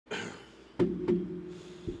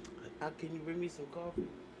Can you bring me some coffee?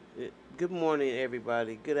 Good morning,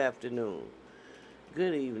 everybody. Good afternoon.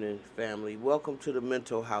 Good evening, family. Welcome to the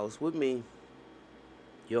Mental House with me,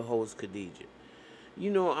 your host, Khadijah.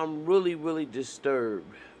 I'm really, really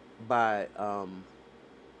disturbed by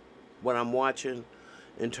what I'm watching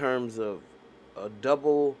in terms of a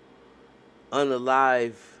double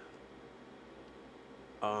unalive,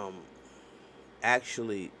 um,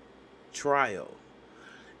 actually, trial.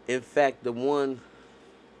 In fact, the one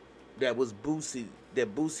that Boosie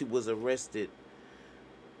was arrested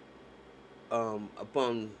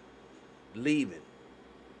upon leaving.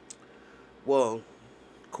 Well,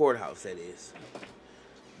 courthouse that is.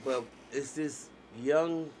 But it's this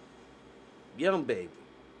young baby.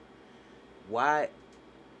 YN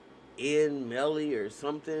Melly or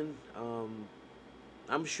something.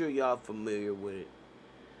 I'm sure y'all familiar with it.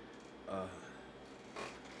 Uh,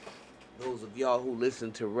 those of y'all who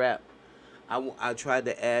listen to rap, I tried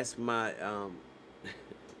to ask my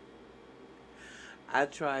I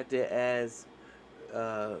tried to ask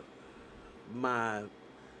uh, my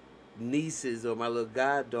nieces or my little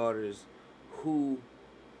goddaughters who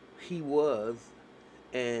he was,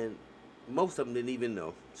 and most of them didn't even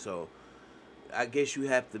know. So I guess you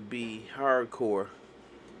have to be hardcore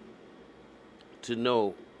to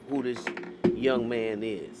know who this young man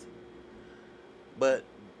is. But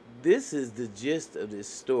this is the gist of this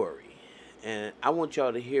story. And I want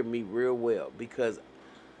y'all to hear me real well because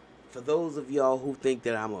for those of y'all who think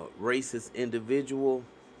that I'm a racist individual,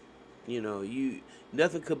 you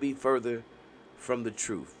nothing could be further from the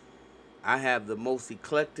truth. I have the most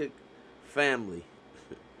eclectic family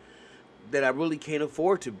that I really can't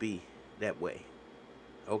afford to be that way.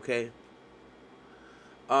 Okay?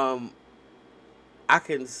 Um I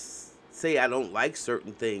can say I don't like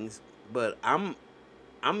certain things, but I'm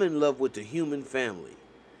in love with the human family,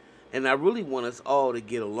 and I really want us all to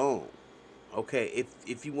get along. Okay,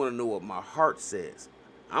 if you want to know what my heart says,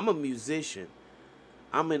 I'm a musician.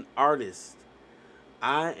 I'm an artist.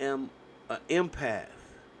 I am an empath.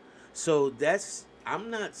 So I'm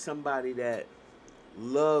not somebody that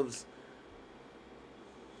loves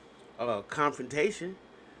confrontation,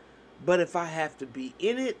 but if I have to be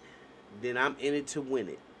in it, then I'm in it to win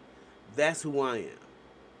it. That's who I am.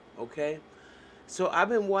 Okay? So I've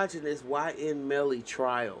been watching this YN Melly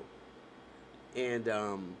Trial, and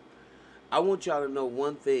I want y'all to know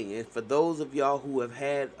one thing. And for those of y'all who have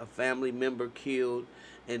had a family member killed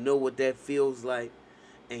and know what that feels like,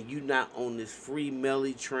 and you not on this free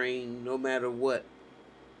Melly train, no matter what,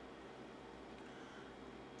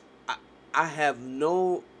 I, I have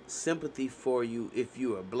no sympathy for you if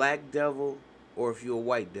you're a black devil or if you're a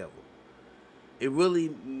white devil. It really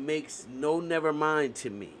makes no never mind to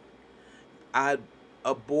me. I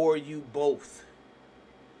abhor you both.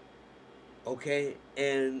 Okay?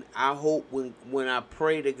 And I hope when I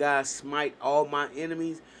pray to God smite all my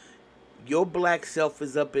enemies, your black self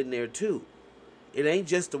is up in there too. It ain't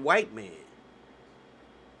just a white man.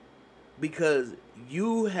 Because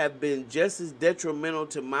you have been just as detrimental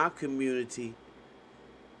to my community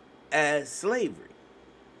as slavery.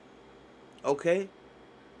 Okay?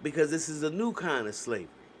 Because this is a new kind of slavery.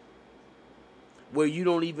 Where you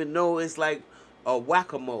don't even know, it's like a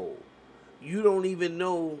whack-a-mole. You don't even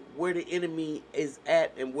know where the enemy is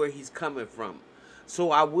at and where he's coming from.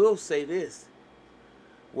 So I will say this,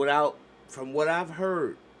 without from what I've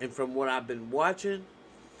heard and from what I've been watching,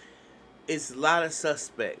 it's a lot of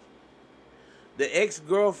suspect. The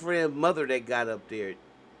ex-girlfriend mother that got up there,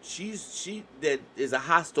 she that is a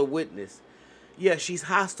hostile witness. Yeah, she's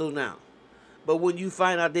hostile now. But when you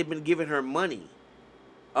find out they've been giving her money,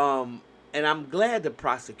 um, and I'm glad the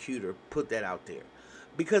prosecutor put that out there.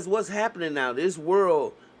 Because what's happening now, this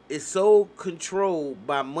world is so controlled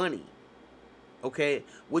by money, okay?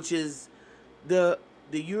 Which is the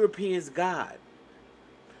Europeans' God.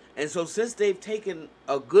 And so since they've taken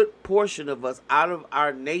a good portion of us out of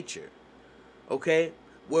our nature, okay,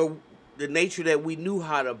 where the nature that we knew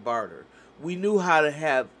how to barter, we knew how to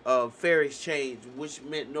have fair exchange, which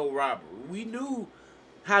meant no robbery. We knew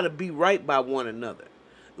how to be right by one another.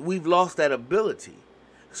 We've lost that ability.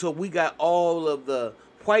 So we got all of the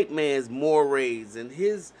white man's mores and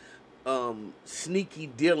his sneaky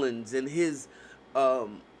dealings and his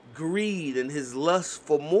greed and his lust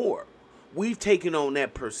for more. We've taken on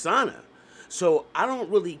that persona. So I don't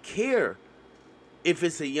really care if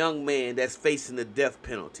it's a young man that's facing the death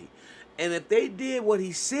penalty. And if they did what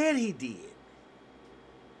he said he did,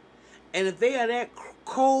 and if they are that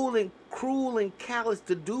cold and cruel and callous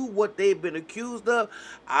to do what they've been accused of,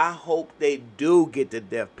 I hope they do get the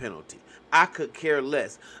death penalty. I could care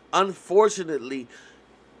less. Unfortunately,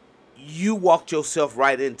 you walked yourself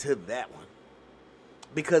right into that one.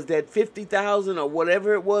 Because that 50,000 or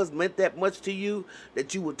whatever it was meant that much to you,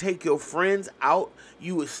 that you would take your friends out,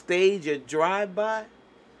 you would stage a drive-by,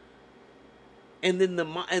 and then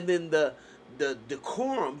the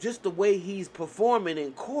decorum, just the way he's performing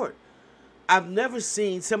in court. I've never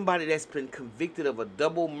seen somebody that's been convicted of a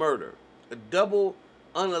double murder, a double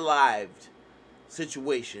unalived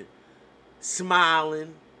situation,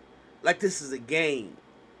 smiling like this is a game,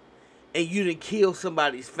 and you didn't kill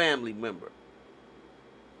somebody's family member.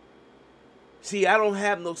 See, I don't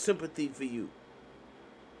have no sympathy for you.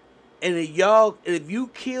 And if you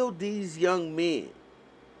killed these young men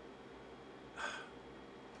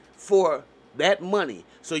for that money,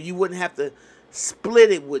 so you wouldn't have to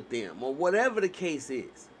split it with them, or whatever the case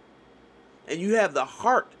is, and you have the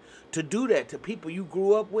heart to do that to people you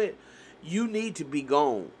grew up with, you need to be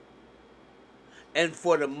gone. And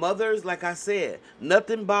for the mothers, like I said,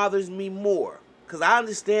 nothing bothers me more, because I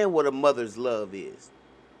understand what a mother's love is.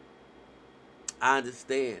 I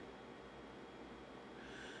understand.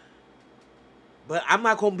 But I'm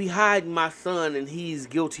not going to be hiding my son and he's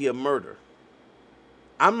guilty of murder.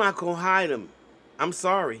 I'm not going to hide him. I'm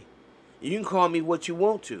sorry. You can call me what you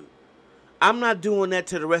want to. I'm not doing that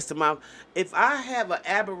to the rest of my... If I have an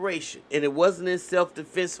aberration and it wasn't in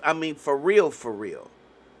self-defense, I mean for real,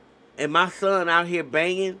 and my son out here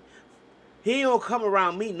banging, he don't come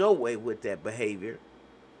around me no way with that behavior.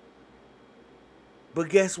 But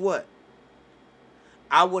guess what?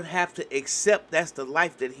 I would have to accept that's the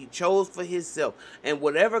life that he chose for himself. And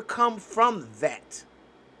whatever comes from that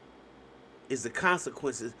is the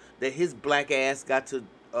consequences that his black ass got to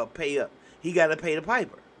pay up. He got to pay the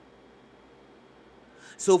piper.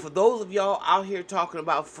 So for those of y'all out here talking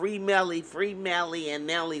about free Melly and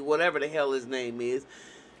Nelly, whatever the hell his name is,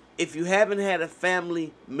 if you haven't had a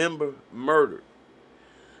family member murdered,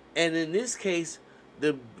 and in this case,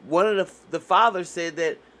 the father said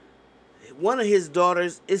that one of his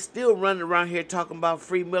daughters is still running around here talking about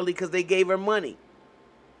free Melly because they gave her money.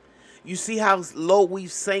 You see how low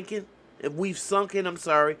we've sunken,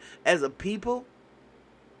 as a people?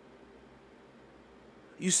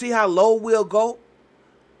 You see how low we'll go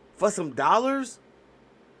for some dollars?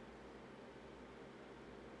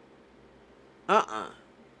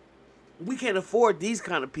 We can't afford these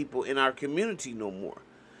kind of people in our community no more.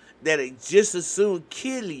 That'll just as soon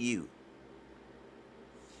kill you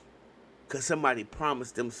because somebody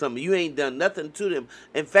promised them something. You ain't done nothing to them.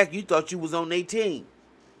 In fact, you thought you was on their team.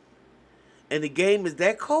 And the game is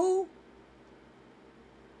that cold?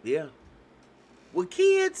 Yeah. With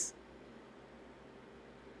kids?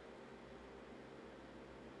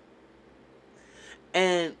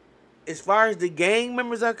 And as far as the gang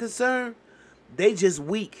members are concerned, they just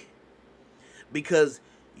weak. Because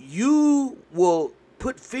you will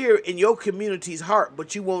put fear in your community's heart,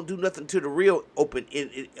 but you won't do nothing to the real open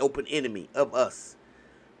enemy of us.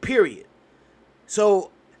 Period. So,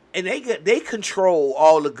 and they control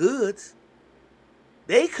all the goods.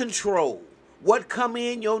 They control what come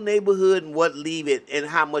in your neighborhood and what leave it, and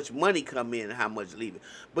how much money come in and how much leave it.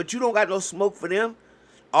 But you don't got no smoke for them.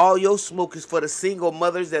 All your smoke is for the single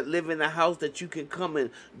mothers that live in the house that you can come and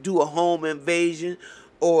do a home invasion.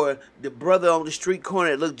 Or the brother on the street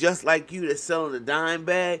corner that look just like you that's selling a dime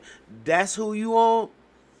bag. That's who you on.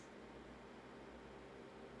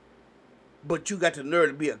 But you got the nerve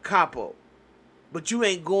to be a capo. But you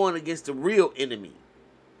ain't going against the real enemy.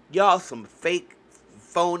 Y'all some fake,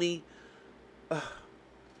 phony.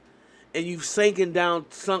 And you've sunk down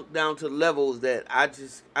to levels that I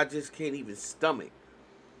just can't even stomach.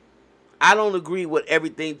 I don't agree with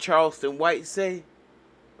everything Charleston White say.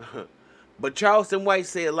 But Charleston White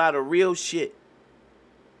say a lot of real shit.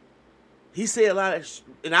 He say a lot of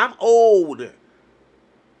and I'm older.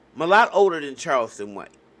 I'm a lot older than Charleston White.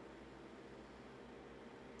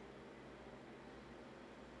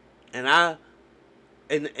 And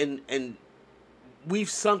and we've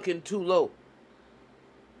sunken too low.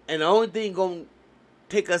 And the only thing gonna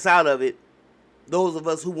take us out of it, those of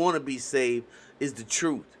us who want to be saved, is the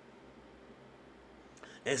truth.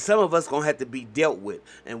 And some of us going to have to be dealt with.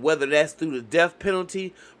 And whether that's through the death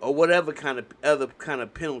penalty or whatever other kind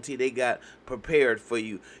of penalty they got prepared for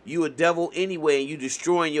you. You a devil anyway, and you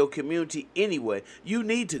destroying your community anyway. You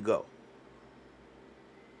need to go.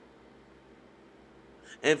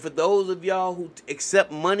 And for those of y'all who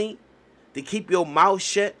accept money to keep your mouth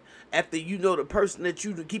shut, after you know the person that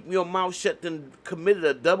you to keep your mouth shut then committed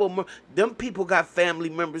a double murder, them people got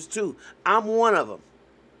family members too. I'm one of them.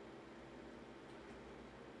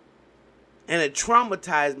 And it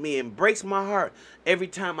traumatized me and breaks my heart every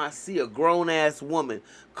time I see a grown-ass woman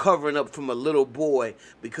covering up from a little boy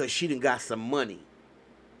because she done got some money.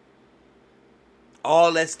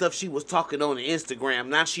 All that stuff she was talking on Instagram,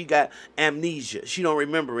 now she got amnesia. She don't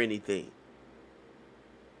remember anything.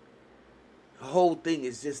 The whole thing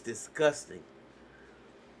is just disgusting.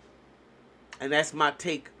 And that's my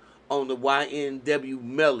take on the YNW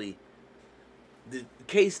Melly. The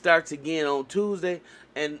case starts again on Tuesday,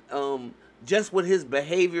 and just with his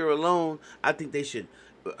behavior alone, I think they should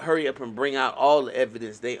hurry up and bring out all the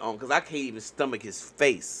evidence they own, because I can't even stomach his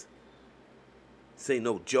face. This ain't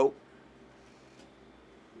no joke.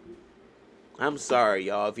 I'm sorry,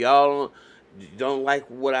 y'all. If y'all don't like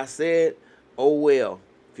what I said, oh well.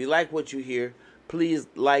 If you like what you hear, please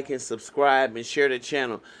like and subscribe and share the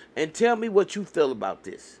channel. And tell me what you feel about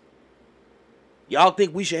this. Y'all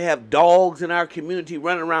think we should have dogs in our community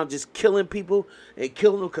running around just killing people and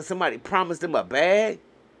killing them because somebody promised them a bag?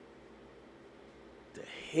 The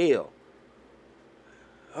hell?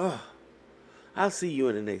 Oh, I'll see you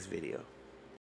in the next video.